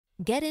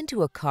Get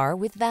into a car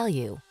with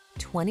value.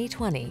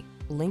 2020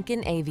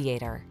 Lincoln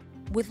Aviator.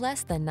 With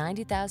less than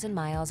 90,000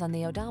 miles on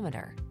the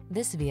odometer,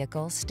 this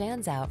vehicle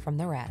stands out from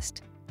the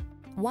rest.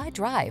 Why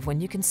drive when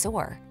you can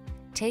soar?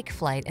 Take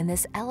flight in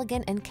this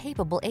elegant and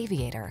capable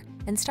Aviator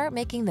and start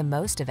making the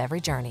most of every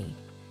journey.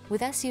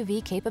 With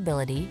SUV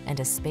capability and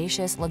a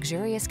spacious,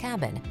 luxurious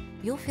cabin,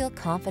 you'll feel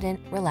confident,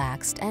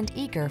 relaxed, and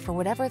eager for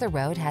whatever the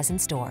road has in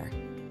store.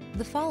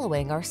 The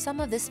following are some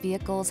of this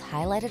vehicle's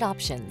highlighted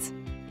options: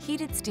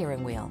 heated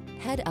steering wheel,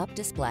 head-up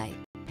display,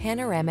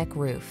 panoramic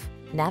roof,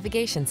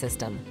 navigation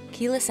system,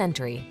 keyless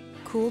entry,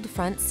 cooled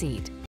front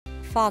seat,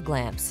 fog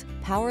lamps,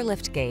 power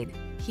liftgate,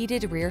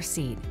 heated rear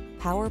seat,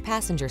 power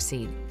passenger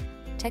seat.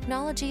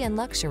 Technology and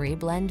luxury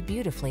blend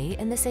beautifully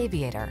in this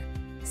Aviator.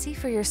 See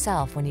for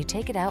yourself when you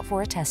take it out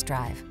for a test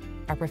drive.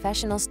 Our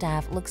professional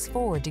staff looks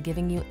forward to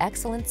giving you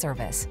excellent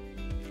service.